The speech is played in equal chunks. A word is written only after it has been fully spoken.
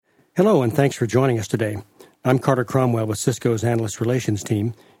Hello, and thanks for joining us today. I'm Carter Cromwell with Cisco's Analyst Relations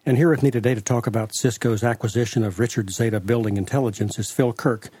team, and here with me today to talk about Cisco's acquisition of Richards-Zeta Building Intelligence is Phil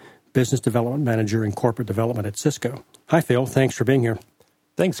Kirk, Business Development Manager in Corporate Development at Cisco. Hi, Phil. Thanks for being here.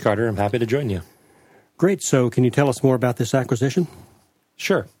 Thanks, Carter. I'm happy to join you. Great. So can you tell us more about this acquisition?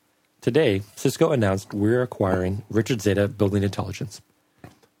 Sure. Today, Cisco announced we're acquiring Richards-Zeta Building Intelligence.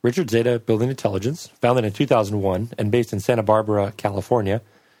 Richards-Zeta Building Intelligence, founded in 2001 and based in Santa Barbara, California,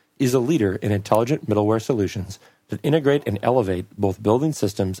 is a leader in intelligent middleware solutions that integrate and elevate both building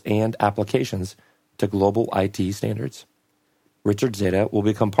systems and applications to global IT standards. Richards-Zeta will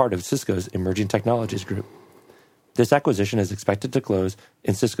become part of Cisco's Emerging Technologies Group. This acquisition is expected to close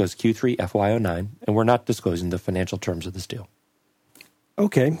in Cisco's Q3 FY09, and we're not disclosing the financial terms of this deal.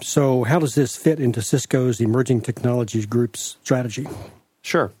 Okay, so how does this fit into Cisco's Emerging Technologies Group's strategy?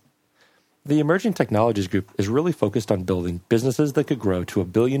 Sure. The Emerging Technologies Group is really focused on building businesses that could grow to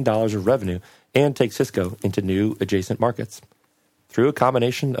 $1 billion of revenue and take Cisco into new adjacent markets. Through a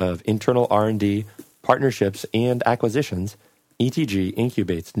combination of internal R&D, partnerships, and acquisitions, ETG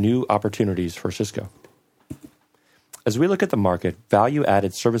incubates new opportunities for Cisco. As we look at the market,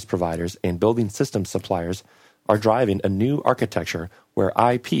 value-added service providers and building system suppliers are driving a new architecture where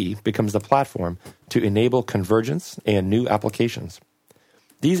IP becomes the platform to enable convergence and new applications.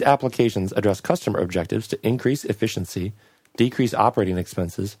 These applications address customer objectives to increase efficiency, decrease operating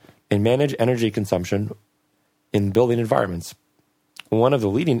expenses, and manage energy consumption in building environments. One of the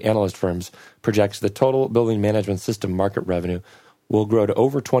leading analyst firms projects the total building management system market revenue will grow to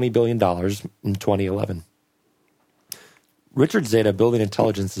over $20 billion in 2011. Richards-Zeta Building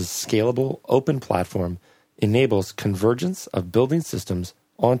Intelligence's scalable, open platform enables convergence of building systems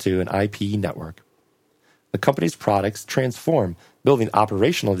onto an IP network. The company's products transform building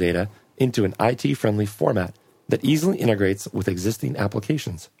operational data into an IT-friendly format that easily integrates with existing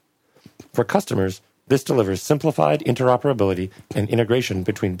applications. For customers, this delivers simplified interoperability and integration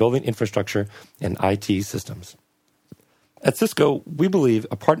between building infrastructure and IT systems. At Cisco, we believe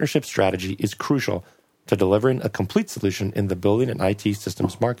a partnership strategy is crucial to delivering a complete solution in the building and IT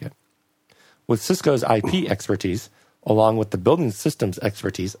systems market. With Cisco's IP expertise, along with the building systems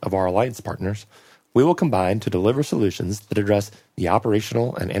expertise of our alliance partners, we will combine to deliver solutions that address the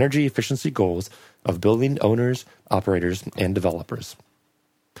operational and energy efficiency goals of building owners, operators, and developers.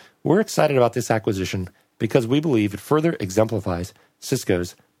 We're excited about this acquisition because we believe it further exemplifies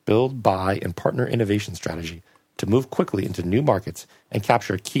Cisco's build, buy, and partner innovation strategy to move quickly into new markets and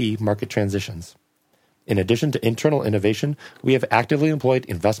capture key market transitions. In addition to internal innovation, we have actively employed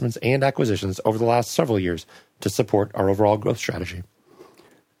investments and acquisitions over the last several years to support our overall growth strategy.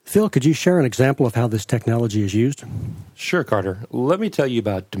 Phil, could you share an example of how this technology is used? Sure, Carter. Let me tell you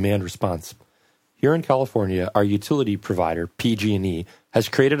about demand response. Here in California, our utility provider, PG&E, has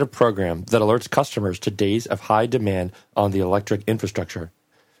created a program that alerts customers to days of high demand on the electric infrastructure.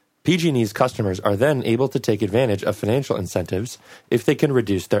 PG&E's customers are then able to take advantage of financial incentives if they can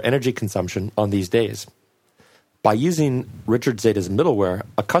reduce their energy consumption on these days. By using Richards-Zeta's middleware,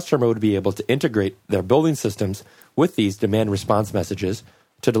 a customer would be able to integrate their building systems with these demand response messages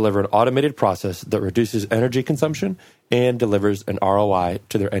to deliver an automated process that reduces energy consumption and delivers an ROI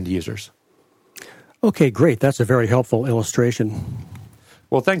to their end users. Okay, great. That's a very helpful illustration.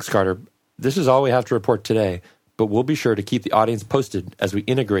 Well, thanks, Carter. This is all we have to report today, but we'll be sure to keep the audience posted as we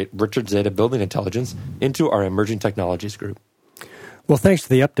integrate Richards-Zeta Building Intelligence into our Emerging Technologies Group. Well, thanks for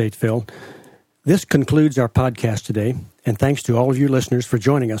the update, Phil. This concludes our podcast today, and thanks to all of you listeners for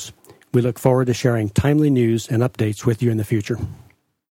joining us. We look forward to sharing timely news and updates with you in the future.